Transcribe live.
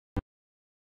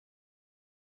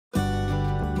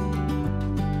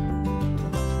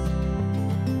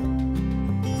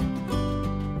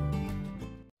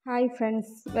Hi friends,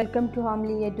 welcome to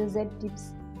Homely AtoZ tips.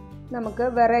 നമുക്ക്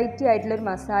variety ആയിട്ടുള്ള ഒരു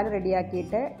മസാല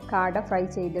റെഡിയാക്കിയിട്ട് കാട ഫ്രൈ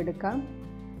ചെയ്തെടുക്കാം.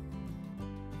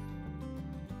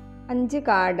 5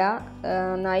 കാട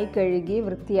നന്നായി കഴുകി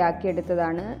വൃത്തിയാക്കി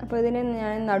എടുത്തതാണ്. അപ്പോൾ ഇതിനെ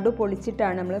ഞാൻ നടു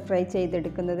പൊളിച്ചിട്ടാണ് നമ്മൾ ഫ്രൈ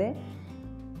ചെയ്തെടുക്കുന്നത്.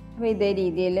 അപ്പോൾ ഇതേ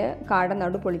രീതിയിൽ കാട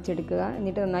നടു പൊളിച്ചെടുക്കുക.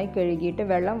 എന്നിട്ട് നന്നായി കഴുകിയിട്ട്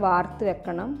വെള്ളം വാർത്ത്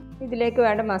വെക്കണം. ഇതിലേക്ക്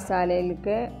വേണ്ട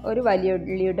മസാലയിലേക്ക് ഒരു വലിയ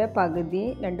ഉള്ളിയുടെ പകുതി,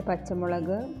 2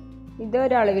 പച്ചമുളക്,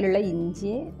 ഇതൊരളവിലുള്ള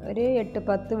ഇഞ്ചി, ഒരു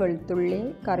 8-10 വെളുത്തുള്ളി,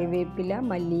 കറിവേപ്പില,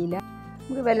 മല്ലിയില.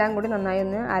 നമുക്ക് ഇതെല്ലാം കൂടി നന്നായി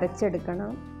ഒന്ന്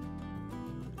അരച്ചെടുക്കണം.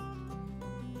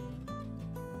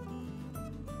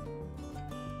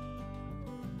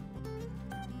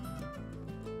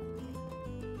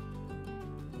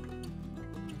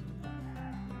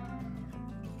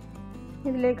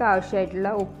 ഇതിലേക്ക്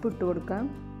ആവശ്യമായിട്ടുള്ള ഉപ്പ് ഇട്ട് കൊടുക്കാം.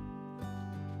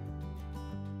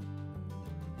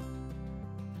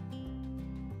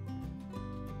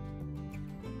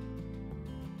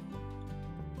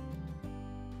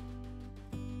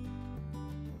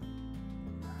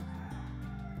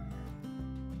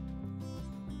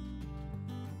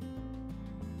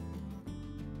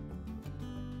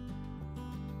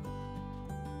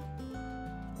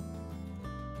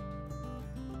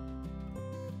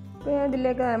 അപ്പോൾ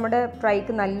ഇതിലേക്ക് നമ്മുടെ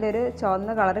ഫ്രൈക്ക് നല്ലൊരു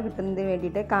ചുവന്ന കളർ കിട്ടുന്നതിന്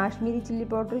വേണ്ടിയിട്ട് കാശ്മീരി ചില്ലി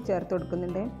പൗഡർ ചേർത്ത്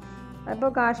കൊടുക്കുന്നുണ്ട്. അപ്പോൾ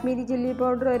കാശ്മീരി ചില്ലി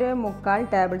പൗഡർ ഒരു 3/4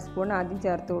 ടേബിൾ സ്പൂൺ ആദ്യം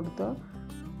ചേർത്ത് കൊടുത്തു.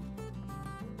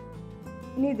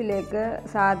 ഇനി ഇതിലേക്ക്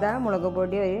സാദാ മുളക്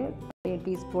പൊടി ഒരു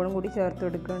ടീസ്പൂണും കൂടി ചേർത്ത്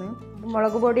കൊടുക്കുകയാണ്.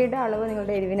 മുളക് പൊടിയുടെ അളവ്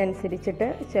നിങ്ങളുടെ എരിവിനനുസരിച്ചിട്ട്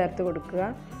ചേർത്ത്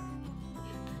കൊടുക്കുക.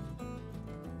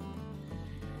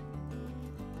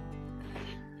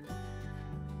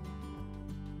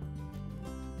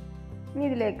 ഇനി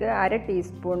ഇതിലേക്ക് 1/2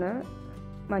 ടീസ്പൂണ്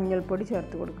മഞ്ഞൾപ്പൊടി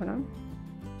ചേർത്ത് കൊടുക്കണം.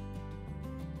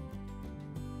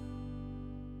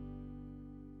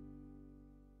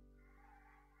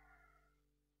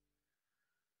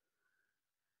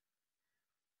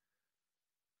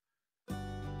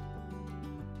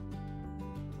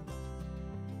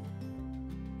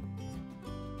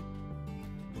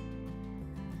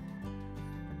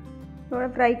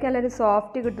 നമ്മുടെ ഫ്രൈക്ക് നല്ലൊരു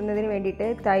സോഫ്റ്റ് കിട്ടുന്നതിന് വേണ്ടിയിട്ട്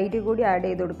തൈര് കൂടി ആഡ്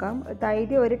ചെയ്ത് കൊടുക്കാം.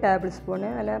 തൈര് ഒരു ടേബിൾ സ്പൂണ്,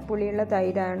 നല്ല പുളിയുള്ള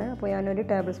തൈരാണ്. അപ്പോൾ ഞാനൊരു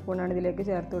ടേബിൾ സ്പൂണാണ് ഇതിലേക്ക്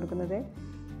ചേർത്ത് കൊടുക്കുന്നത്.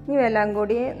 ഇനി എല്ലാം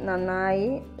കൂടി നന്നായി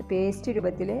പേസ്റ്റ്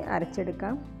രൂപത്തിൽ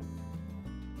അരച്ചെടുക്കാം.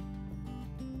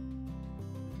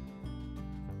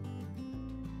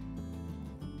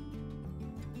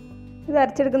 ഇത്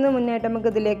അരച്ചെടുക്കുന്നതിന് മുന്നായിട്ട്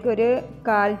നമുക്ക് ഇതിലേക്ക് ഒരു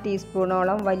 1/4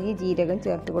 ടീസ്പൂണോളം വലിയ ജീരകം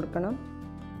ചേർത്ത് കൊടുക്കണം.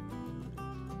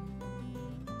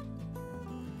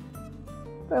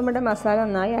 നമ്മുടെ മസാല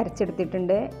നന്നായി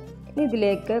അരച്ചെടുത്തിട്ടുണ്ട്. ഇനി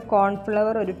ഇതിലേക്ക്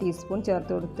കോൺഫ്ലവർ ഒരു ടീസ്പൂൺ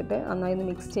ചേർത്ത് കൊടുത്തിട്ട് നന്നായി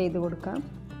ഒന്ന് മിക്സ് ചെയ്ത് കൊടുക്കാം.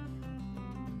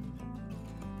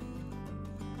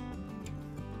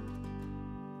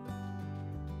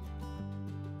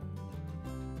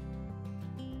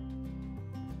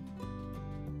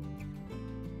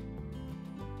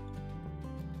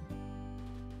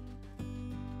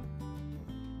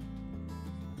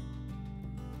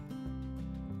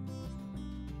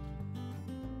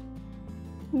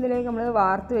 ഇതിലേക്ക് നമ്മൾ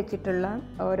വാർത്ത് വെച്ചിട്ടുള്ള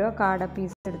ഓരോ കാട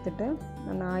പീസ് എടുത്തിട്ട്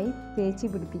നന്നായി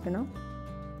തേച്ച് പിടിപ്പിക്കണം.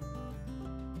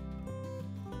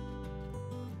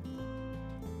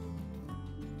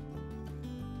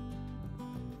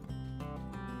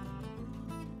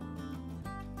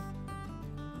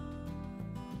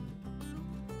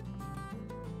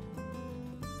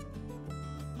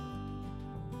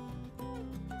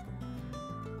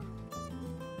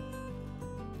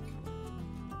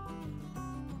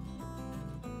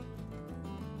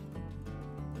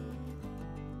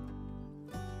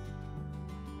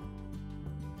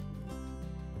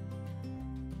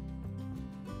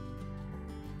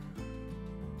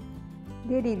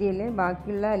 ഇതേ രീതിയിൽ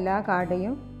ബാക്കിയുള്ള എല്ലാ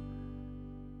കാടയും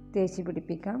തേച്ച്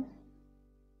പിടിപ്പിക്കാം.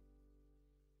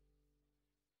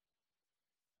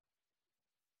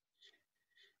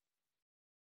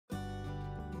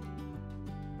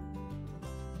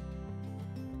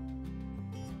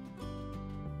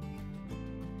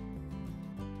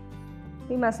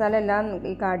 ഈ മസാല എല്ലാം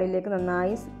ഈ കാടയിലേക്ക്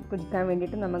നന്നായി പിടിക്കാൻ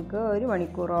വേണ്ടിയിട്ട് നമുക്ക് 1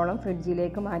 മണിക്കൂറോളം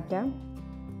ഫ്രിഡ്ജിലേക്ക് മാറ്റാം.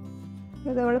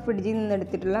 ഇത് നമ്മൾ ഫ്രിഡ്ജിൽ നിന്ന്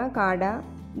എടുത്തിട്ടുള്ള കാട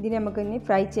ഇതിനെ നമുക്ക് ഇനി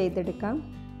ഫ്രൈ ചെയ്തെടുക്കാം.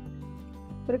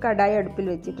 ഒരു കടായി അടുപ്പിൽ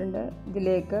വെച്ചിട്ടുണ്ട്.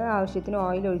 ഇതിലേക്ക് ആവശ്യത്തിന്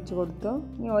ഓയിൽ ഒഴിച്ച് കൊടുത്തു.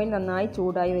 ഇനി ഓയിൽ നന്നായി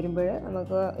ചൂടായി വരുമ്പോൾ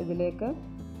നമുക്ക് ഇതിലേക്ക്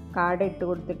കാട ഇട്ട്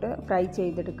കൊടുത്തിട്ട് ഫ്രൈ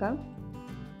ചെയ്തെടുക്കാം.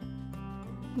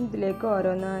 ഇതിലേക്ക്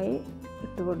ഓരോന്നായി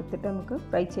ഇട്ട് കൊടുത്തിട്ട് നമുക്ക്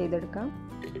ഫ്രൈ ചെയ്തെടുക്കാം.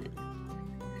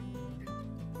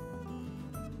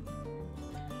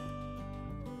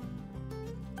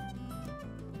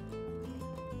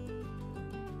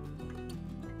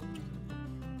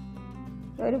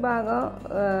 ഒരു ഭാഗം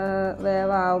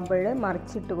വേവാകുമ്പോൾ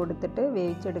മറിച്ചിട്ട് കൊടുത്തിട്ട്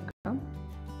വേവിച്ചെടുക്കണം.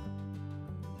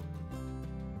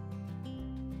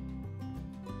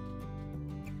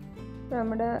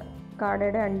 നമ്മുടെ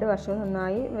കാടയുടെ 2 വശവും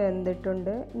നന്നായി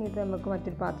വെന്തിട്ടുണ്ട്. ഇനി ഇത് നമുക്ക്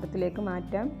മറ്റൊരു പാത്രത്തിലേക്ക്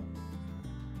മാറ്റാം.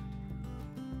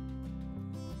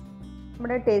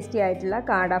 നമ്മുടെ ടേസ്റ്റി ആയിട്ടുള്ള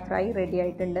കാട ഫ്രൈ റെഡി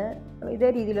ആയിട്ടുണ്ട്. ഇതേ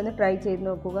രീതിയിലൊന്ന് ട്രൈ ചെയ്ത്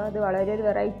നോക്കുക. അത് വളരെ ഒരു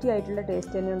വെറൈറ്റി ആയിട്ടുള്ള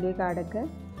ടേസ്റ്റ് തന്നെയുണ്ട് ഈ കാടയ്ക്ക്.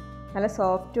 നല്ല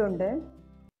സോഫ്റ്റും ഉണ്ട്.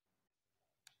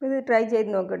 ഇത് ട്രൈ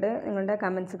ചെയ്ത് നോക്കിയിട്ട് നിങ്ങളുടെ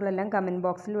കമൻസുകളെല്ലാം കമൻറ്റ്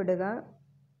ബോക്സിൽ വിടുക.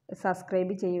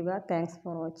 സബ്സ്ക്രൈബ് ചെയ്യുക. Thanks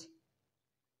for watching.